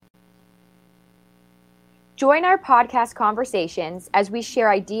Join our podcast conversations as we share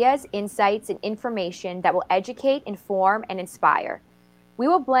ideas, insights, and information that will educate, inform, and inspire. We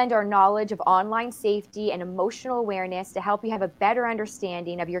will blend our knowledge of online safety and emotional awareness to help you have a better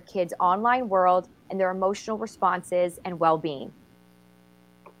understanding of your kids' online world and their emotional responses and well-being.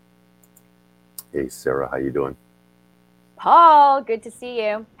 Hey, Sarah, how you doing? Paul, good to see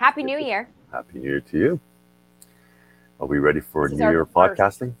you. Happy New Year. Happy New Year to you. Are we ready for This is New our Year first.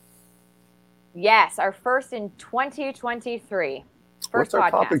 podcasting? Yes, our first in 2023. What's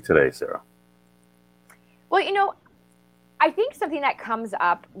our topic today, Sarah? Well, I think something that comes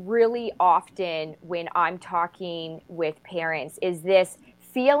up really often when I'm talking with parents is this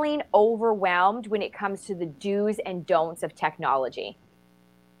feeling overwhelmed when it comes to the do's and don'ts of technology.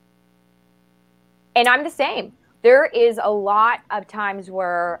 And I'm the same. There is a lot of times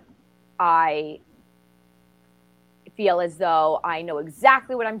where I feel as though I know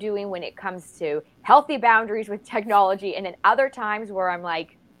exactly what I'm doing when it comes to healthy boundaries with technology. And then other times where I'm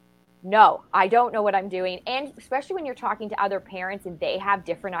like, no, I don't know what I'm doing. And especially when you're talking to other parents and they have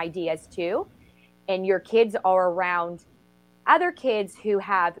different ideas too, and your kids are around other kids who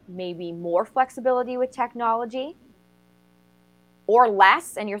have maybe more flexibility with technology or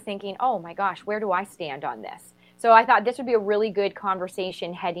less, and you're thinking, oh my gosh, where do I stand on this? So I thought this would be a really good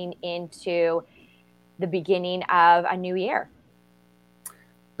conversation heading into the beginning of a new year.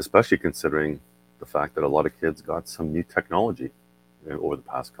 Especially considering the fact that a lot of kids got some new technology over the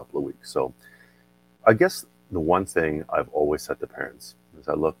past couple of weeks. So I guess the one thing I've always said to parents is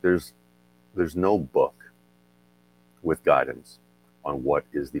that, look, there's no book with guidance on what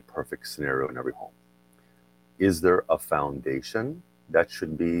is the perfect scenario in every home. Is there a foundation that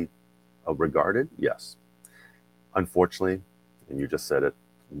should be regarded? Yes. Unfortunately, and you just said it,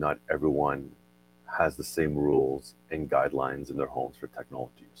 not everyone has the same rules and guidelines in their homes for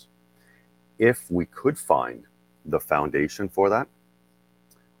technology use. If we could find the foundation for that,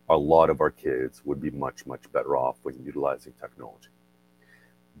 a lot of our kids would be much, much better off when utilizing technology.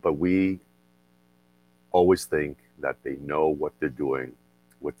 But we always think that they know what they're doing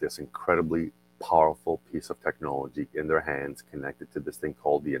with this incredibly powerful piece of technology in their hands connected to this thing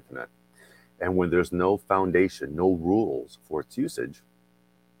called the internet. And when there's no foundation, no rules for its usage,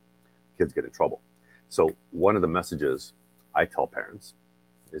 kids get in trouble. So one of the messages I tell parents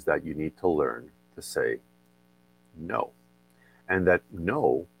is that you need to learn to say no. And that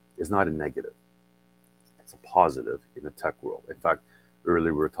no is not a negative. It's a positive in the tech world. In fact,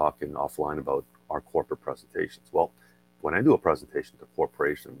 earlier we were talking offline about our corporate presentations. Well, when I do a presentation to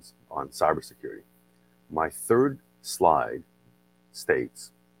corporations on cybersecurity, my third slide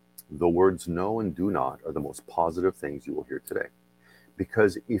states the words no and do not are the most positive things you will hear today.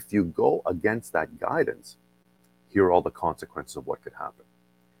 Because if you go against that guidance, here are all the consequences of what could happen.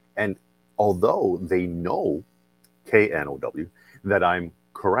 And although they know, KNOW, that I'm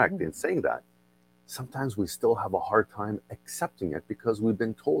correct in saying that, sometimes we still have a hard time accepting it because we've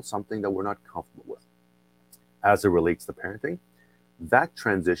been told something that we're not comfortable with. As it relates to parenting, that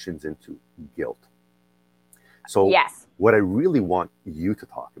transitions into guilt. So yes. What I really want you to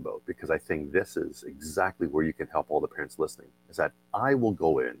talk about, because I think this is exactly where you can help all the parents listening, is that I will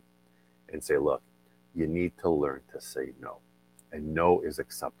go in and say, look, you need to learn to say no. And no is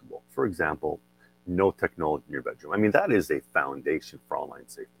acceptable. For example, no technology in your bedroom. I mean, that is a foundation for online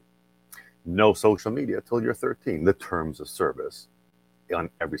safety. No social media till you're 13, the terms of service on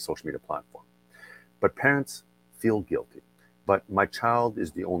every social media platform. But parents feel guilty. But my child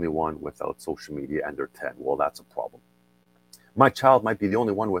is the only one without social media and they're 10. Well, that's a problem. My child might be the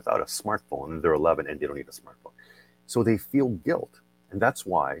only one without a smartphone and they're 11 and they don't need a smartphone. So they feel guilt. And that's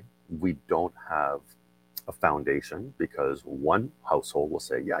why we don't have a foundation, because one household will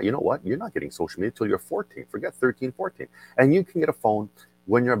say, yeah, you know what? You're not getting social media till you're 14. Forget 13, 14. And you can get a phone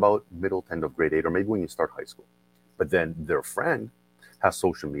when you're about middle to end of grade 8 or maybe when you start high school. But then their friend has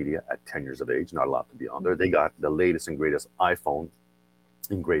social media at 10 years of age, not allowed to be on there. They got the latest and greatest iPhone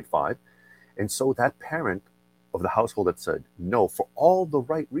in grade 5. And so that parent of the household that said no for all the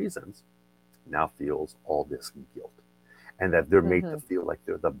right reasons now feels all this guilt, and that they're made to feel like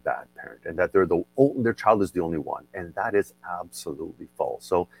they're the bad parent and that their child is the only one. And that is absolutely false.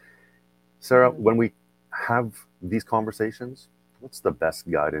 So, Sarah, when we have these conversations, what's the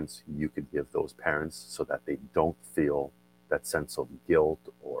best guidance you could give those parents so that they don't feel that sense of guilt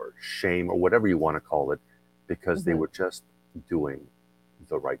or shame or whatever you want to call it, because they were just doing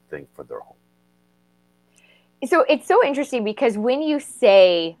the right thing for their home? So it's so interesting because when you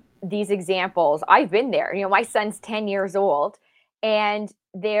say these examples, I've been there. My son's 10 years old, and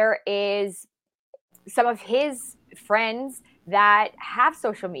there is some of his friends that have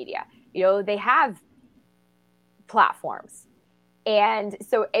social media. They have platforms. And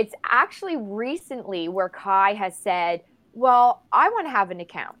so it's actually recently where Kai has said, well, I want to have an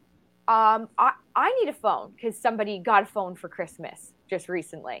account. I need a phone because somebody got a phone for Christmas just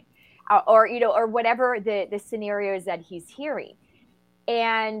recently, or or whatever the scenarios that he's hearing.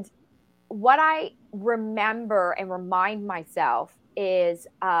 And what I remember and remind myself is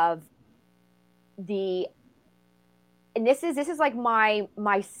of the, and this is like my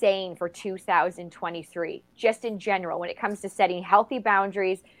saying for 2023, just in general, when it comes to setting healthy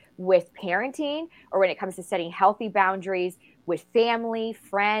boundaries with parenting, or when it comes to setting healthy boundaries with family,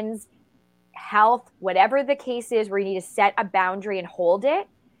 friends, health, whatever the case is, where you need to set a boundary and hold it,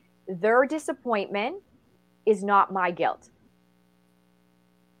 their disappointment is not my guilt.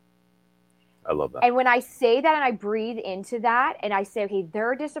 I love that. And when I say that and I breathe into that and I say, okay,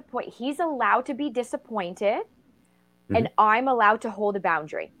 they're disappointed, he's allowed to be disappointed, and I'm allowed to hold a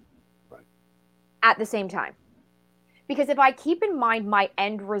boundary at the same time. Because if I keep in mind my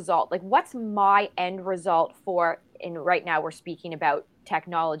end result, like what's my end result for, and right now we're speaking about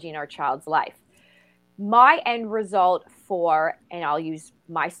technology in our child's life. My end result for, and I'll use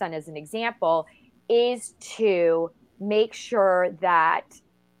my son as an example, is to make sure that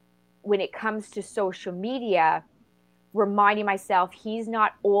when it comes to social media, reminding myself he's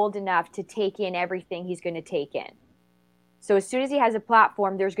not old enough to take in everything he's going to take in. So as soon as he has a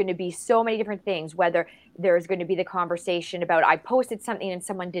platform, there's going to be so many different things, whether there's going to be the conversation about I posted something and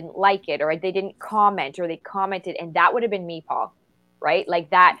someone didn't like it, or they didn't comment, or they commented, and that would have been me, Paul, right? Like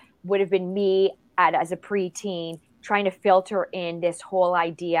that would have been me as a preteen trying to filter in this whole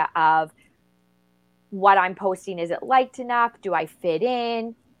idea of what I'm posting. Is it liked enough? Do I fit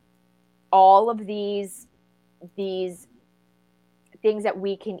in? All of these things that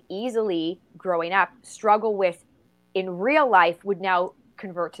we can easily, growing up, struggle with in real life would now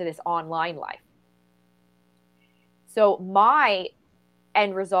convert to this online life. So my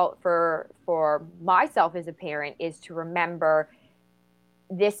end result for myself as a parent is to remember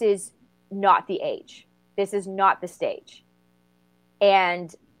this is not the age. This is not the stage.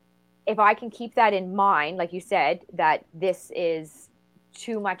 And if I can keep that in mind, like you said, that this is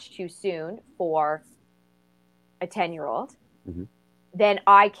too much too soon for a 10-year-old, then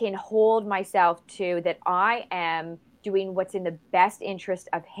I can hold myself to that I am doing what's in the best interest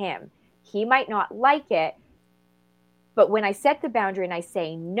of him. He might not like it, but when I set the boundary and I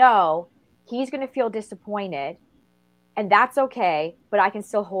say no, he's going to feel disappointed, and that's okay, but I can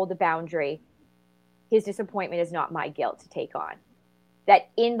still hold the boundary. His disappointment is not my guilt to take on. That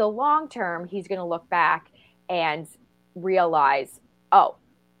in the long term, he's going to look back and realize, oh,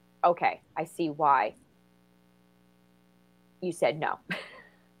 okay, I see why you said no.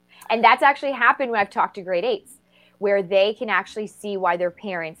 And that's actually happened when I've talked to grade 8s, where they can actually see why their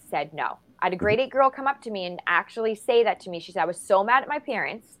parents said no. I had a grade 8 girl come up to me and actually say that to me. She said, I was so mad at my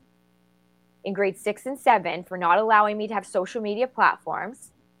parents in grade 6 and 7 for not allowing me to have social media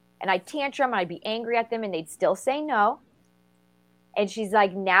platforms. And I'd tantrum and I'd be angry at them and they'd still say no. And she's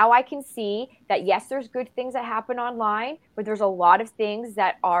like, now I can see that, yes, there's good things that happen online, but there's a lot of things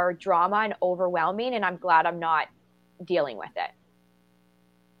that are drama and overwhelming, and I'm glad I'm not dealing with it.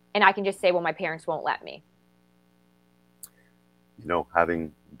 And I can just say, well, my parents won't let me. You know,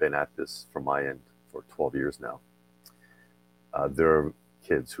 having been at this from my end for 12 years now, there are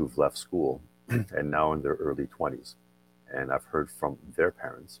kids who've left school and now in their early 20s. And I've heard from their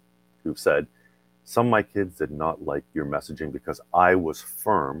parents who've said, some of my kids did not like your messaging because I was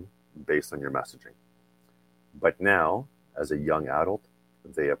firm based on your messaging. But now, as a young adult,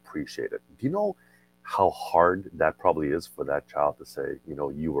 they appreciate it. Do you know how hard that probably is for that child to say, you know,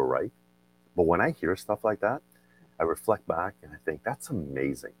 you were right? But when I hear stuff like that, I reflect back and I think that's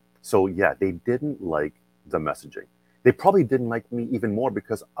amazing. So yeah, they didn't like the messaging. They probably didn't like me even more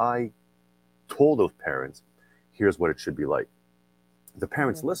because I told those parents, here's what it should be like. The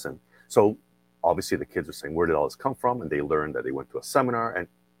parents listen. So obviously the kids are saying, where did all this come from? And they learned that they went to a seminar,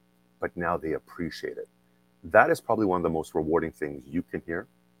 but now they appreciate it. That is probably one of the most rewarding things you can hear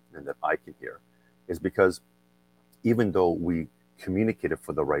and that I can hear, is because even though we communicate it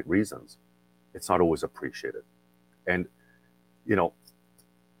for the right reasons, it's not always appreciated. And, you know,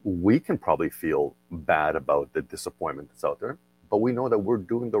 we can probably feel bad about the disappointment that's out there, but we know that we're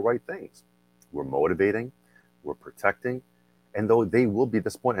doing the right things. We're motivating, we're protecting, and though they will be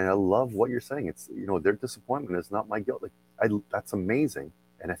disappointed, and I love what you're saying, it's, you know, their disappointment is not my guilt. Like, that's amazing.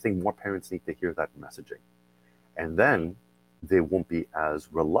 And I think more parents need to hear that messaging. And then they won't be as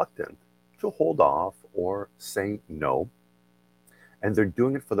reluctant to hold off or say no. And they're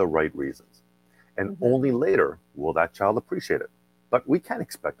doing it for the right reasons. And only later will that child appreciate it. But we can't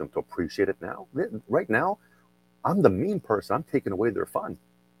expect them to appreciate it now. Right now, I'm the mean person. I'm taking away their fun.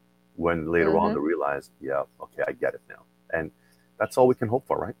 When later on Mm-hmm. they realize, yeah, okay, I get it now. And that's all we can hope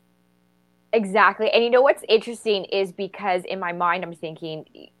for, right? Exactly. And you know what's interesting is because in my mind, I'm thinking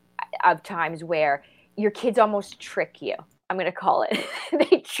of times where your kids almost trick you. I'm going to call it.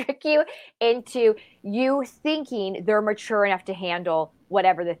 They trick you into you thinking they're mature enough to handle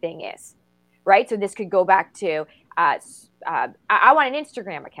whatever the thing is. Right. So this could go back to I want an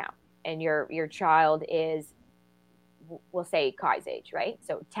Instagram account, and your child is, we'll say Kai's age, right?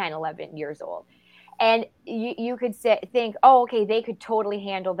 So 10, 11 years old. And you could think, oh, okay, they could totally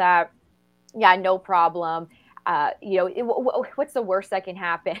handle that. Yeah, no problem. What's the worst that can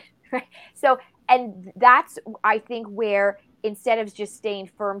happen? Right. So, and that's, I think, where instead of just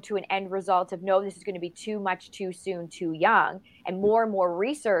staying firm to an end result of no, this is going to be too much, too soon, too young, and more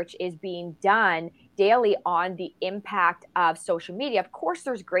research is being done daily on the impact of social media. Of course,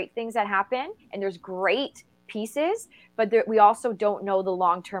 there's great things that happen and there's great pieces, but we also don't know the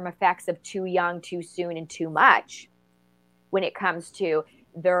long-term effects of too young, too soon, and too much when it comes to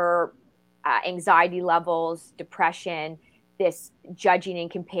their anxiety levels, depression, this judging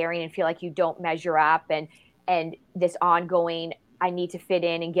and comparing and feel like you don't measure up, and this ongoing I need to fit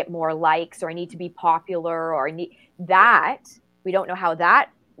in and get more likes, or I need to be popular, or I need that. We don't know how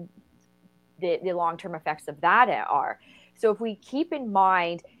that the long-term effects of that are. So if we keep in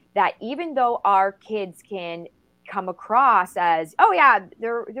mind that even though our kids can come across as, oh yeah,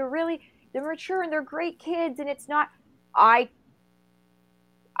 they're mature and they're great kids, and it's not, I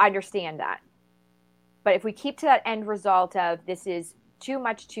understand that. But if we keep to that end result of this is too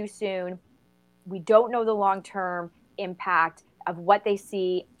much too soon, we don't know the long term impact of what they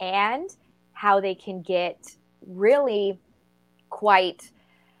see and how they can get really quite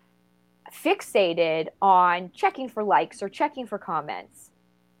fixated on checking for likes or checking for comments,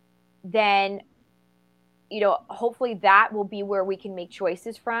 then hopefully that will be where we can make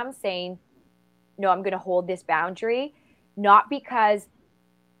choices from, saying, no, I'm going to hold this boundary, not because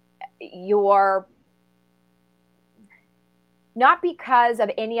you're not because of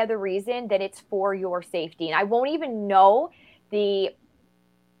any other reason, that it's for your safety. And I won't even know the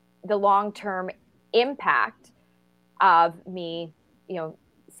long-term impact of me,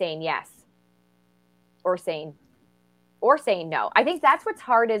 saying yes or saying no. I think that's what's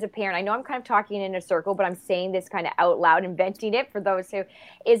hard as a parent. I know I'm kind of talking in a circle, but I'm saying this kind of out loud and venting it for those who,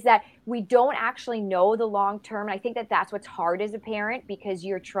 is that we don't actually know the long term. And I think that that's what's hard as a parent, because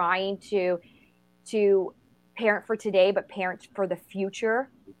you're trying to parent for today, but parent for the future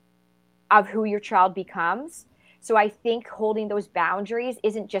of who your child becomes. So I think holding those boundaries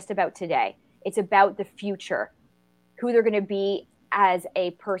isn't just about today. It's about the future, who they're going to be as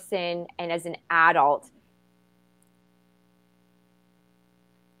a person and as an adult.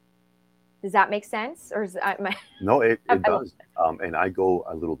 Does that make sense? Or is that No, it does. And I go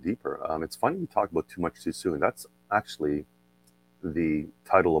a little deeper. It's funny you talk about too much too soon. That's actually the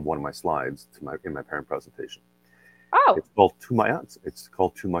title of one of my slides in my parent presentation. oh, It's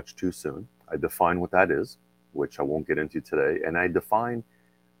called Too Much Too Soon. I define what that is, which I won't get into today, and I define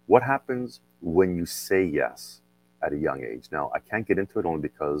what happens when you say yes at a young age. Now, I can't get into it only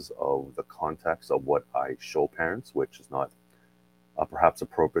because of the context of what I show parents, which is not perhaps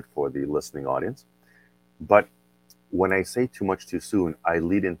appropriate for the listening audience. But when I say too much too soon, I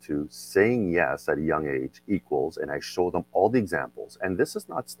lead into saying yes at a young age equals, and I show them all the examples. And this is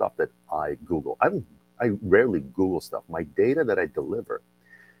not stuff that I Google. I rarely Google stuff. My data that I deliver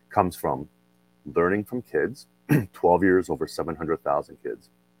comes from learning from kids, 12 years, over 700,000 kids,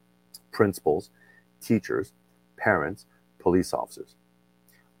 principals, teachers, parents, police officers.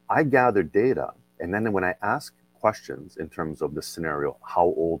 I gather data, and then when I ask questions in terms of the scenario, how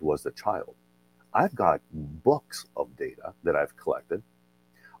old was the child? I've got books of data that I've collected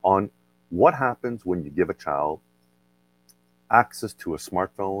on what happens when you give a child access to a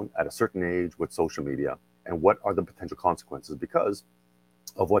smartphone at a certain age with social media, and what are the potential consequences because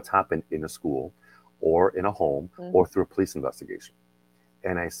of what's happened in a school or in a home or through a police investigation.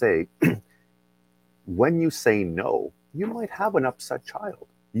 And I say, when you say no, you might have an upset child.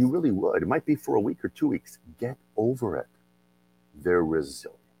 You really would. It might be for a week or 2 weeks. Get over it. They're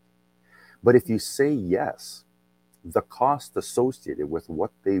resilient. But if you say yes, the cost associated with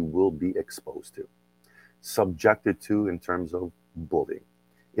what they will be exposed to, subjected to in terms of bullying,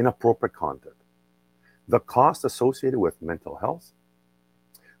 inappropriate content, the cost associated with mental health,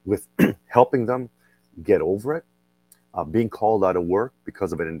 with helping them get over it, being called out of work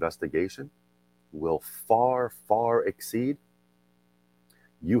because of an investigation, will far, far exceed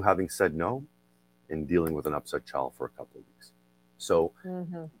you having said no and dealing with an upset child for a couple of weeks. So,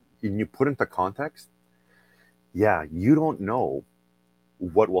 when you put into context, Yeah, you don't know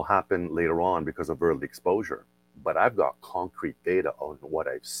what will happen later on because of early exposure, but I've got concrete data on what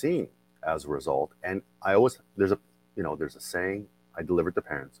I've seen as a result. And I always, there's a saying I delivered to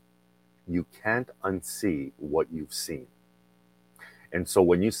parents: you can't unsee what you've seen. And so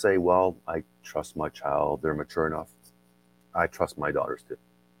when you say, well, I trust my child, they're mature enough, I trust my daughters too.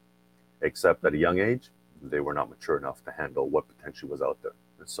 Except at a young age, they were not mature enough to handle what potentially was out there.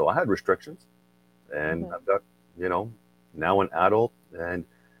 And so I had restrictions, and I've got, you know, now an adult and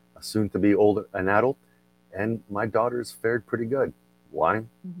a soon to be older an adult, and my daughters fared pretty good. Why?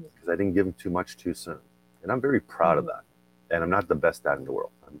 Because I didn't give them too much too soon. And I'm very proud of that. And I'm not the best dad in the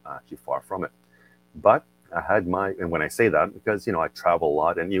world. I'm actually far from it. But I had and when I say that, because, I travel a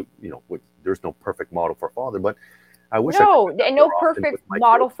lot, and there's no perfect model for a father, but I wish and no perfect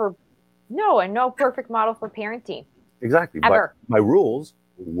model for parenting. Exactly. Ever. But my rules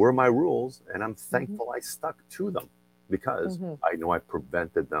were my rules, and I'm thankful I stuck to them, because I know I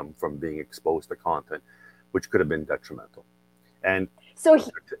prevented them from being exposed to content which could have been detrimental. And so,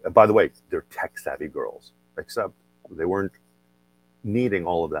 by the way, they're tech savvy girls, except they weren't needing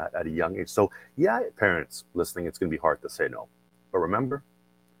all of that at a young age. So yeah, parents listening, it's going to be hard to say no. But remember,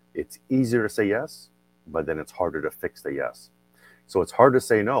 it's easier to say yes, but then it's harder to fix the yes. So it's hard to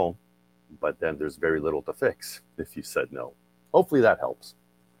say no, but then there's very little to fix if you said no. Hopefully that helps.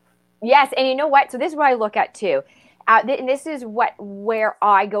 Yes, and you know what? So this is what I look at too. And this is where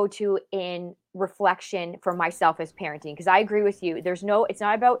I go to in reflection for myself as parenting, because I agree with you. It's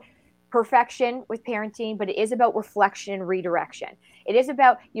not about perfection with parenting, but it is about reflection and redirection. It is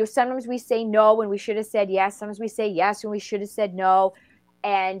about, sometimes we say no when we should have said yes. Sometimes we say yes when we should have said no.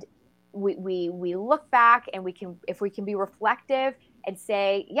 And we look back, and if we can be reflective and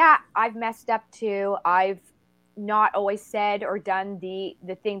say, yeah, I've messed up too. I've not always said or done the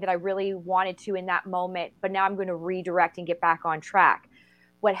thing that I really wanted to in that moment, but now I'm going to redirect and get back on track.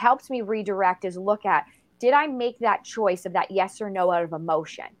 What helps me redirect is look at, did I make that choice of that yes or no out of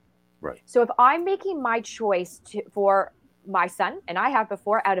emotion? Right. So if I'm making my choice for my son, and I have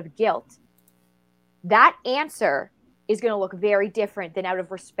before, out of guilt, that answer is going to look very different than out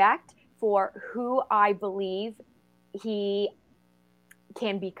of respect for who I believe he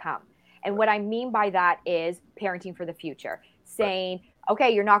can become. And what I mean by that is parenting for the future, saying, okay,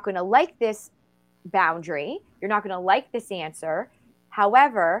 you're not going to like this boundary. You're not going to like this answer.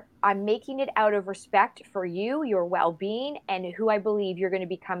 However, I'm making it out of respect for you, your well-being, and who I believe you're going to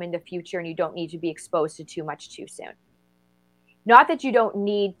become in the future, and you don't need to be exposed to too much too soon. Not that you don't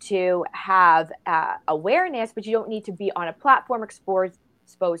need to have awareness, but you don't need to be on a platform exposed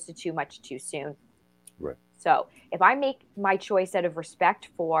to too much too soon. Right. So if I make my choice out of respect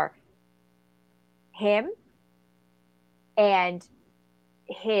for him and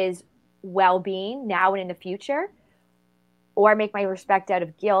his well-being now and in the future, or I make my respect out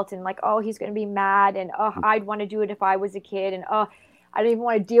of guilt and like, oh, he's going to be mad, and oh, I'd want to do it if I was a kid, and oh, I don't even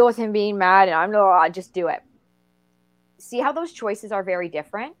want to deal with him being mad, and I'll just do it. See how those choices are very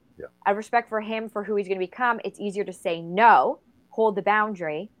different? Yeah. Out of respect for him, for who he's going to become, it's easier to say no, hold the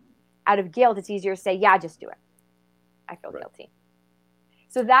boundary. Out of guilt, it's easier to say, yeah, just do it. I feel guilty.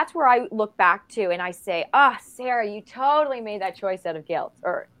 So that's where I look back to, and I say, Sarah, you totally made that choice out of guilt,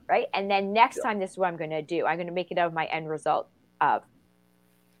 right? And then next time, this is what I'm going to do. I'm going to make it out of my end result of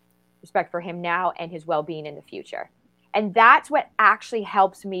respect for him now and his well-being in the future. And that's what actually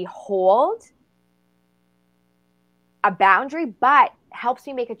helps me hold a boundary, but helps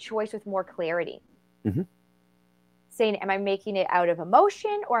me make a choice with more clarity. Mm-hmm. Saying, am I making it out of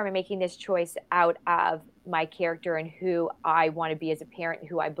emotion, or am I making this choice out of my character and who I want to be as a parent,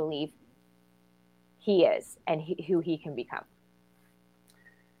 who I believe he is, and who he can become?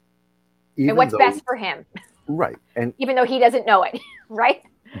 And what's best for him. Right. And even though he doesn't know it, right?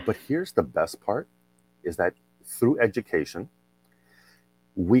 But here's the best part, is that through education,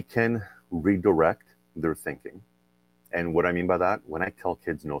 we can redirect their thinking. And what I mean by that, when I tell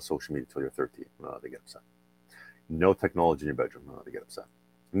kids no social media till you're 13, they get upset. No technology in your bedroom, they get upset.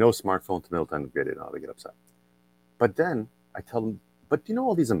 No smartphone till middle time grade, they get upset. But then I tell them, but do you know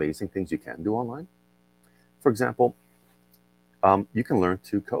all these amazing things you can do online? For example, you can learn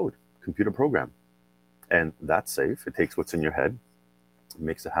to code, computer program. And that's safe. It takes what's in your head,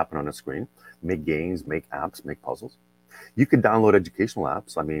 makes it happen on a screen, make games, make apps, make puzzles. You could download educational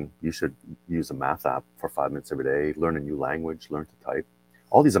apps. I mean, you should use a math app for 5 minutes every day, learn a new language, learn to type.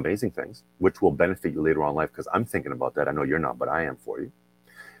 All these amazing things, which will benefit you later on in life, because I'm thinking about that. I know you're not, but I am for you.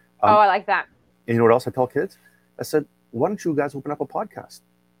 I like that. And you know what else I tell kids? I said, why don't you guys open up a podcast?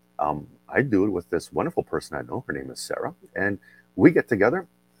 I do it with this wonderful person I know. Her name is Sarah. And we get together.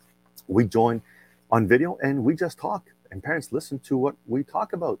 We join on video, and we just talk. And parents listen to what we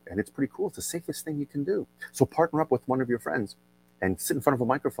talk about, and it's pretty cool. It's the safest thing you can do. So partner up with one of your friends and sit in front of a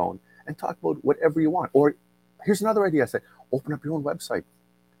microphone and talk about whatever you want. Or here's another idea I said, open up your own website.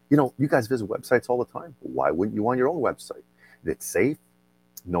 You know, you guys visit websites all the time. Why wouldn't you want your own website? It's safe.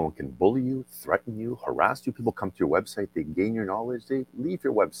 No one can bully you, threaten you, harass you. People come to your website, they gain your knowledge, they leave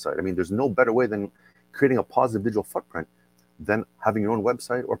your website. I mean, there's no better way than creating a positive digital footprint than having your own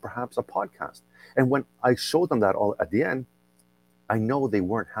website or perhaps a podcast. And when I showed them that all at the end, I know they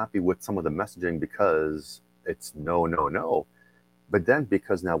weren't happy with some of the messaging because it's no, no, no. But then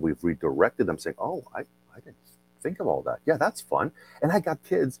because now we've redirected them saying, oh, I didn't think of all that. Yeah, that's fun. And I got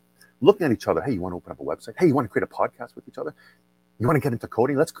kids looking at each other. Hey, you want to open up a website? Hey, you want to create a podcast with each other? You want to get into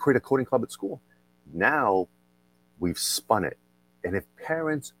coding? Let's create a coding club at school. Now we've spun it. And if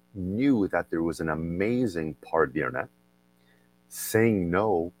parents knew that there was an amazing part of the internet, saying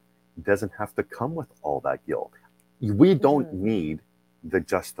no doesn't have to come with all that guilt. We don't need the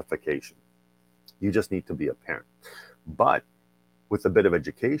justification. You just need to be a parent. But with a bit of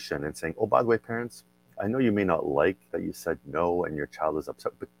education and saying, oh, by the way, parents, I know you may not like that you said no and your child is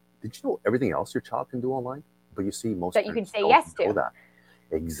upset, but did you know everything else your child can do online? But you see, most that you can say yes to. That.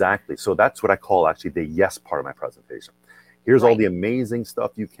 Exactly. So that's what I call actually the yes part of my presentation. Here's all the amazing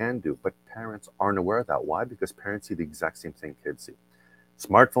stuff you can do, but parents aren't aware of that. Why? Because parents see the exact same thing kids see.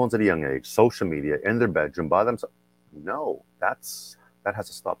 Smartphones at a young age, social media, in their bedroom, by themselves. No, that has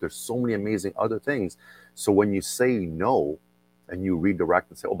to stop. There's so many amazing other things. So when you say no and you redirect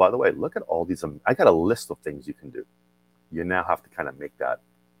and say, oh, by the way, look at all these, I got a list of things you can do. You now have to kind of make that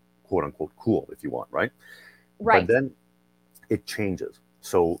quote unquote cool if you want, right? Right. But then it changes.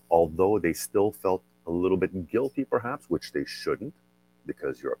 So although they still felt a little bit guilty perhaps, which they shouldn't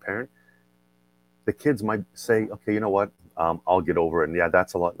because you're a parent, the kids might say, okay, you know what? I'll get over it. And yeah,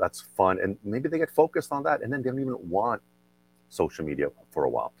 that's a lot. That's fun. And maybe they get focused on that. And then they don't even want social media for a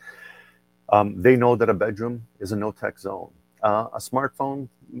while. They know that a bedroom is a no-tech zone. A smartphone,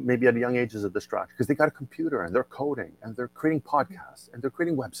 maybe at a young age, is a distraction because they got a computer and they're coding and they're creating podcasts and they're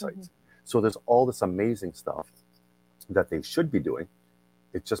creating websites. So there's all this amazing stuff that they should be doing.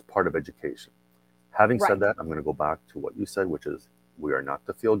 It's just part of education. Having said that, I'm going to go back to what you said, which is we are not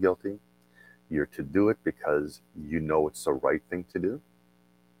to feel guilty. You're to do it because you know it's the right thing to do.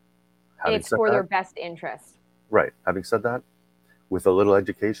 It's for their best interest. Right. Having said that, with a little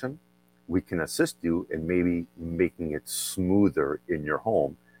education, we can assist you in maybe making it smoother in your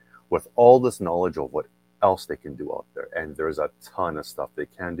home with all this knowledge of what else they can do out there. And there's a ton of stuff they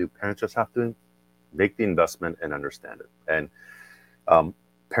can do. Parents just have to make the investment and understand it. And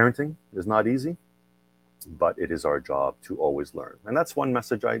parenting is not easy, but it is our job to always learn. And that's one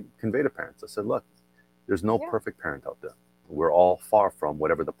message I convey to parents. I said, look, there's no perfect parent out there. We're all far from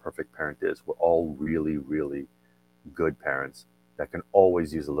whatever the perfect parent is. We're all really, really good parents that can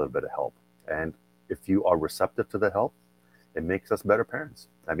always use a little bit of help. And if you are receptive to the help, it makes us better parents.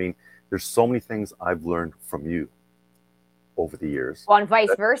 I mean, there's so many things I've learned from you over the years. Well, and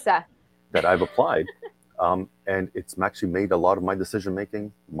vice versa. That I've applied. And it's actually made a lot of my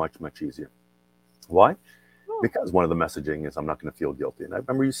decision-making much, much easier. Why? Because one of the messaging is I'm not going to feel guilty. And I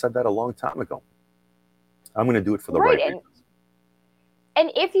remember you said that a long time ago. I'm going to do it for the right reasons.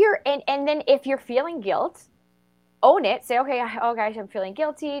 And if you're, and then if you're feeling guilt, own it. Say, okay, oh gosh, I'm feeling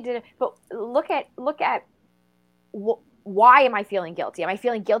guilty. But look at why am I feeling guilty? Am I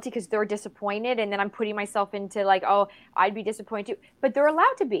feeling guilty because they're disappointed? And then I'm putting myself into like, oh, I'd be disappointed too. But they're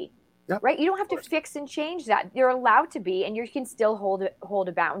allowed to be. Yep. Right? You don't have to fix and change that. You're allowed to be, and you can still hold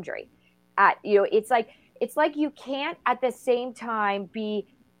a boundary. It's like you can't at the same time be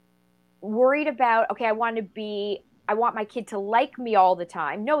worried about, okay, I want my kid to like me all the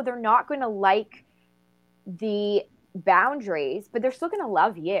time. No, they're not going to like the boundaries, but they're still going to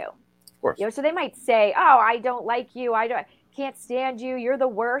love you. Of course. So they might say, oh, I don't like you. Can't stand you. You're the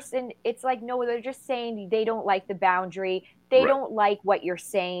worst. And it's like, no, they're just saying they don't like the boundary. They don't like what you're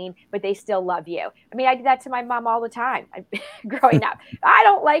saying, but they still love you. I mean, I did that to my mom all the time growing up. I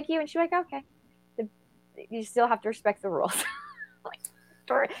don't like you. And she's like, okay. You still have to respect the rules.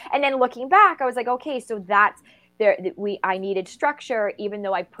 And then looking back, I was like, okay, so that's there. I needed structure, even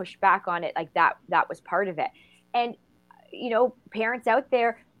though I pushed back on it. Like that was part of it. And, parents out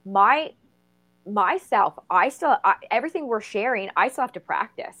there, myself, everything we're sharing, I still have to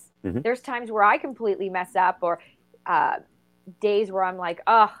practice. Mm-hmm. There's times where I completely mess up or days where I'm like,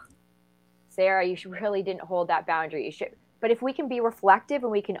 oh, Sarah, you really didn't hold that boundary. You should. But if we can be reflective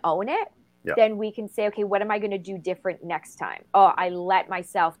and we can own it, then we can say, okay, what am I going to do different next time? Oh, I let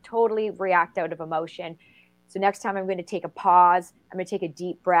myself totally react out of emotion. So next time I'm going to take a pause. I'm going to take a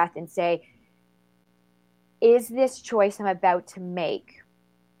deep breath and say, is this choice I'm about to make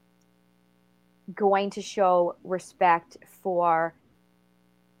going to show respect for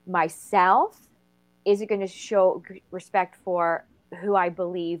myself? Is it going to show respect for who I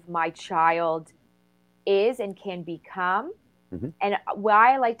believe my child is and can become? Mm-hmm. And what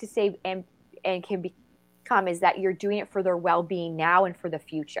I like to say and can become is that you're doing it for their well-being now and for the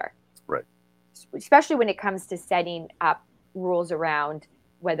future. Right. Especially when it comes to setting up rules around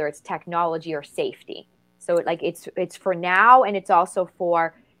whether it's technology or safety. So like it's for now, and it's also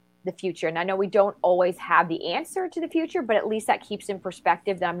for the future. And I know we don't always have the answer to the future, but at least that keeps in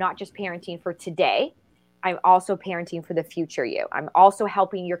perspective that I'm not just parenting for today. I'm also parenting for the future you. I'm also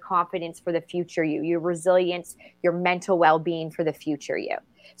helping your confidence for the future you, your resilience, your mental well-being for the future you.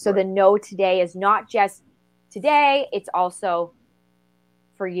 So Right. the no today is not just today, it's also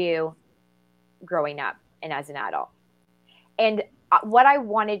for you growing up and as an adult. And what I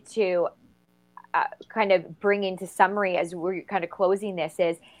wanted to kind of bring into summary as we're kind of closing this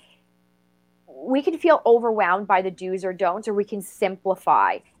is we can feel overwhelmed by the do's or don'ts, or we can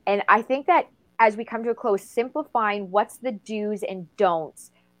simplify. And I think that as we come to a close, simplifying what's the do's and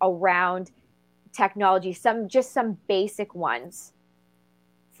don'ts around technology, some basic ones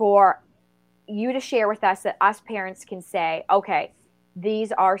for you to share with us that us parents can say, okay,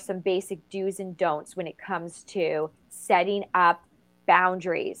 these are some basic do's and don'ts when it comes to setting up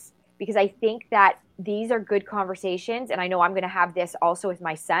boundaries. Because I think that these are good conversations. And I know I'm going to have this also with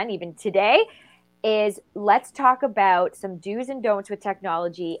my son, even today, is let's talk about some do's and don'ts with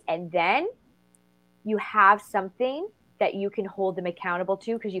technology. And then you have something that you can hold them accountable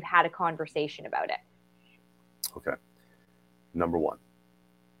to because you've had a conversation about it. Okay. Number one,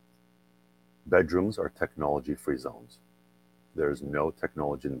 bedrooms are technology-free zones. There's no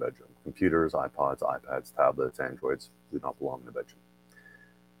technology in the bedroom. Computers, iPods, iPads, tablets, Androids do not belong in the bedroom.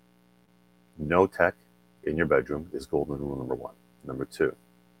 No tech in your bedroom is golden rule number one. Number two,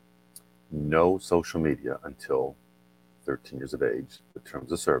 no social media until 13 years of age. The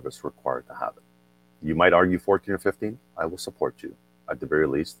terms of service required to have it. You might argue 14 or 15. I will support you. At the very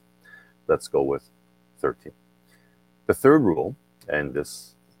least, let's go with 13. The third rule, and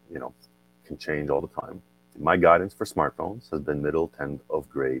this, can change all the time. My guidance for smartphones has been middle to end of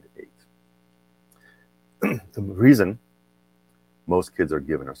grade 8. The reason most kids are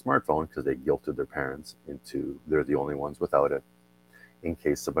given a smartphone because they guilted their parents into they're the only ones without it in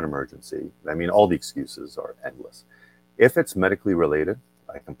case of an emergency. I mean, all the excuses are endless. If it's medically related,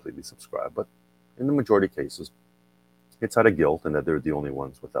 I completely subscribe. But in the majority of cases, it's out of guilt and that they're the only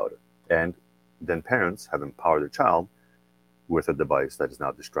ones without it. And then parents have empowered their child with a device that does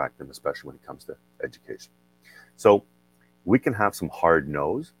not distract them, especially when it comes to education. So we can have some hard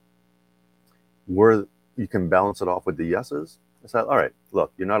no's where you can balance it off with the yeses. It's like, all right,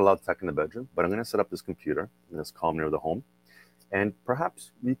 look, you're not allowed tech in the bedroom, but I'm going to set up this computer in this calm near the home. And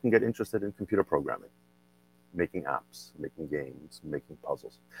perhaps you can get interested in computer programming, making apps, making games, making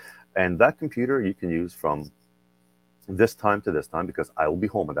puzzles. And that computer you can use from this time to this time because I will be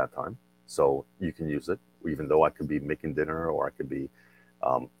home at that time. So you can use it, even though I could be making dinner or I could be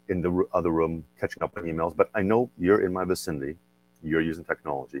in the other room catching up on emails. But I know you're in my vicinity. You're using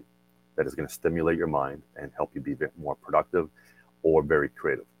technology that is going to stimulate your mind and help you be a bit more productive or very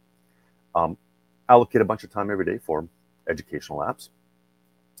creative. Allocate a bunch of time every day for educational apps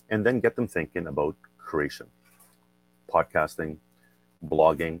and then get them thinking about creation, podcasting,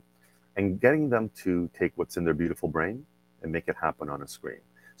 blogging, and getting them to take what's in their beautiful brain and make it happen on a screen.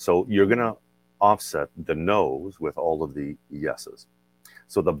 So you're going to offset the no's with all of the yeses.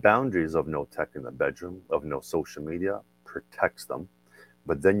 So the boundaries of no tech in the bedroom, of no social media, protects them.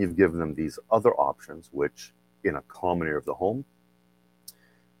 But then you've given them these other options, which in a common area of the home,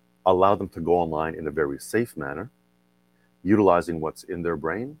 allow them to go online in a very safe manner, utilizing what's in their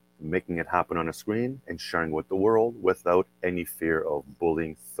brain, making it happen on a screen, and sharing with the world without any fear of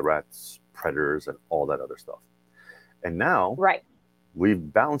bullying, threats, predators, and all that other stuff. And now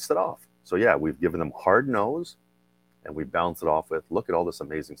we've balanced it off. So yeah, we've given them hard no's, and we balance it off with, look at all this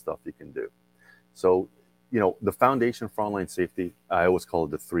amazing stuff you can do. So, the foundation for online safety, I always call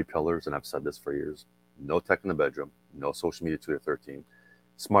it the 3 pillars, and I've said this for years. No tech in the bedroom, no social media 2 to 13,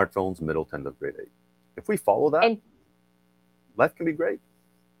 smartphones middle to end of grade 8. If we follow that, life can be great.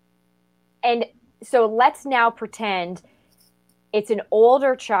 And so let's now pretend it's an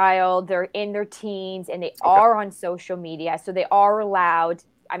older child, they're in their teens, and they are on social media, so they are allowed.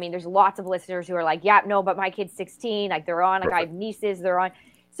 I mean, there's lots of listeners who are like, yeah, no, but my kid's 16, like they're on, like I have nieces, they're on.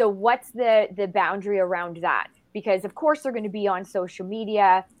 So what's the boundary around that? Because of course they're going to be on social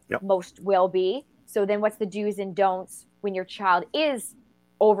media, most will be. So then what's the do's and don'ts when your child is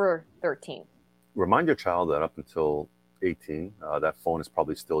over 13? remind your child that up until 18, that phone is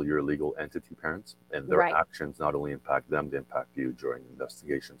probably still your legal entity, parents, and their Right. actions not only impact them, they impact you during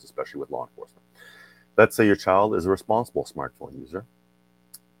investigations, especially with law enforcement. Let's say your child is a responsible smartphone user.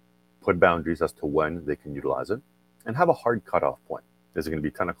 Put boundaries as to when they can utilize it, and have a hard cutoff point. Is it going to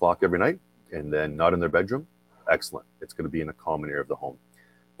be 10 o'clock every night and then not in their bedroom? Excellent. It's going to be in a common area of the home,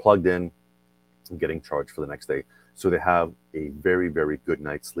 plugged in, and getting charged for the next day. So they have a very, very good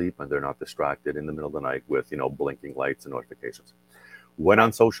night's sleep and they're not distracted in the middle of the night with, blinking lights and notifications. When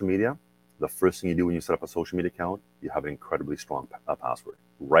on social media, the first thing you do when you set up a social media account, you have an incredibly strong password.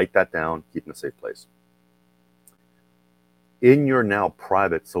 Write that down, keep it in a safe place. In your now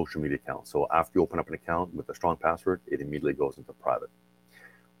private social media account, so after you open up an account with a strong password, it immediately goes into private.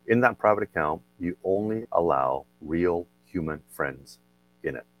 In that private account, you only allow real human friends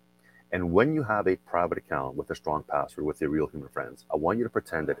in it. And when you have a private account with a strong password with your real human friends, I want you to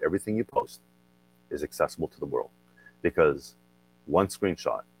pretend that everything you post is accessible to the world, because one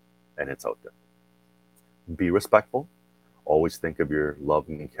screenshot and it's out there. Be respectful. Always think of your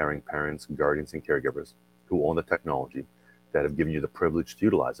loving and caring parents, guardians, and caregivers who own the technology, that have given you the privilege to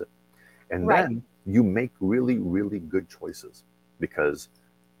utilize it. And Right. then you make really, really good choices because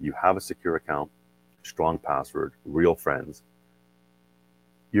you have a secure account, strong password, real friends.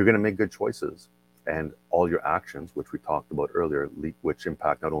 You're going to make good choices. And all your actions, which we talked about earlier, which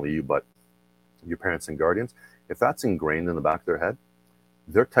impact not only you, but your parents and guardians, if that's ingrained in the back of their head,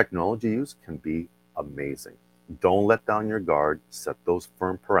 their technology use can be amazing. Don't let down your guard, set those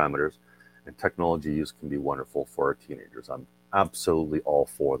firm parameters, and technology use can be wonderful for our teenagers. I'm absolutely all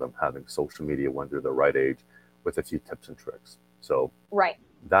for them having social media when they're the right age with a few tips and tricks. So Right.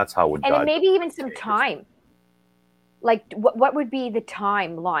 that's how it would And then guide maybe even some teenagers. time. Like what would be the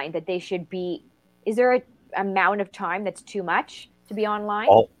timeline that they should be? Is there a amount of time that's too much to be online?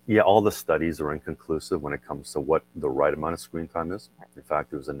 All the studies are inconclusive when it comes to what the right amount of screen time is. In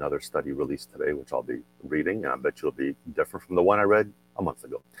fact, there was another study released today, which I'll be reading, and I bet you'll be different from the one I read a month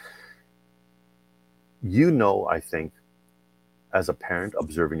ago. I think, as a parent,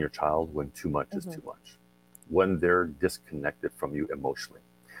 observing your child when too much is too much, when they're disconnected from you emotionally,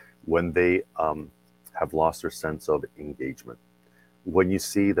 when they have lost their sense of engagement, when you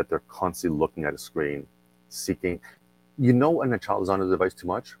see that they're constantly looking at a screen, seeking, when a child is on a device too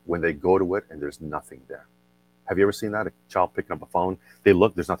much, when they go to it and there's nothing there. Have you ever seen that? A child picking up a phone, they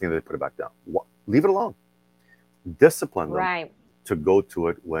look, there's nothing there, they put it back down. Leave it alone. Discipline them Right. to go to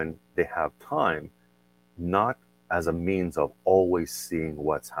it when they have time, not as a means of always seeing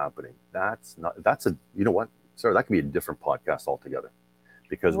what's happening. You know what, Sarah, that could be a different podcast altogether,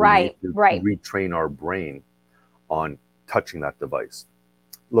 because we need to retrain our brain on touching that device.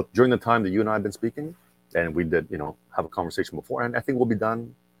 Look, during the time that you and I have been speaking, and we did, have a conversation before, and I think we'll be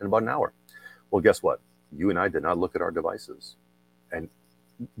done in about an hour. Well, guess what? You and I did not look at our devices. And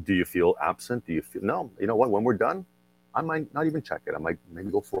do you feel absent? Do you feel, no, you know what, when we're done, I might not even check it. I might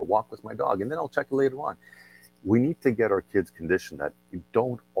maybe go for a walk with my dog, and then I'll check it later on. We need to get our kids conditioned that you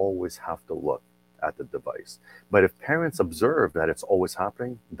don't always have to look at the device. But if parents observe that it's always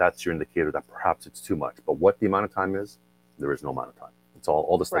happening, that's your indicator that perhaps it's too much. But what the amount of time is, there is no amount of time. It's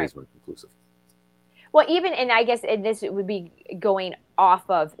all the studies are inconclusive. Well, and I guess this would be going off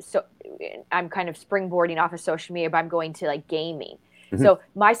of, so I'm kind of springboarding off of social media, but I'm going to like gaming. Mm-hmm. So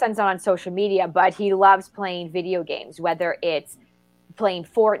my son's not on social media, but he loves playing video games, whether it's playing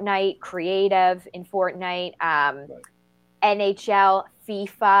Fortnite, creative in Fortnite, NHL,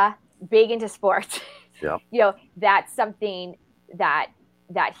 FIFA, big into sports. Yeah. That's something that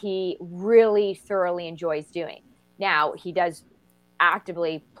he really thoroughly enjoys doing. Now, he does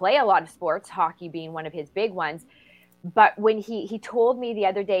actively play a lot of sports, hockey being one of his big ones. But when he told me the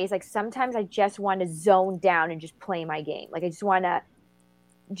other day, he's like, sometimes I just want to zone down and just play my game. Like, I just want to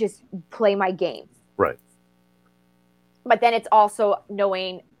just play my game. Right. But then it's also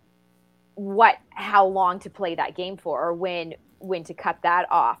knowing how long to play that game for, or when to cut that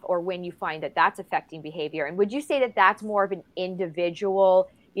off, or when you find that that's affecting behavior. And would you say that that's more of an individual,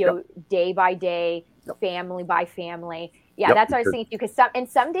 day by day, family by family? Yeah, that's what I was thinking too.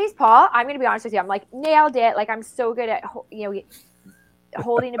 Because some days, Paul, I'm going to be honest with you, I'm like, nailed it. Like, I'm so good at,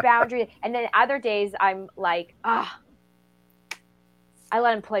 holding a boundary. And then other days I'm like, I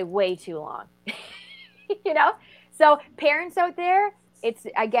let him play way too long. So parents out there, it's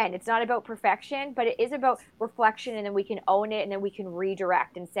not about perfection, but it is about reflection, and then we can own it, and then we can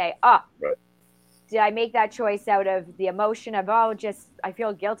redirect and say, did I make that choice out of the emotion of, I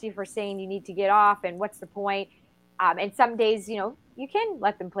feel guilty for saying you need to get off, and what's the point? And some days, you can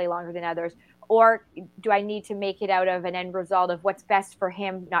let them play longer than others. or do I need to make it out of an end result of what's best for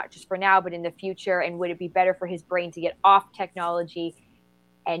him, not just for now, but in the future? And would it be better for his brain to get off technology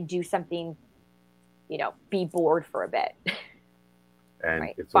and do something, be bored for a bit? And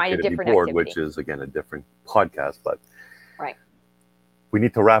right. it's Find okay a to be different bored, activity. which is, again, a different podcast. But right. We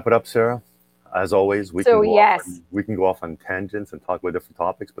need to wrap it up, Sarah. As always, we can go off on tangents and talk about different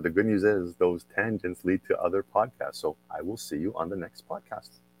topics. But the good news is those tangents lead to other podcasts. So I will see you on the next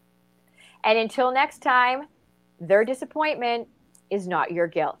podcast. And until next time, their disappointment is not your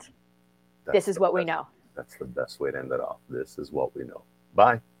guilt. This is what we know. That's the best way to end it off. This is what we know.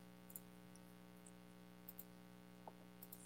 Bye.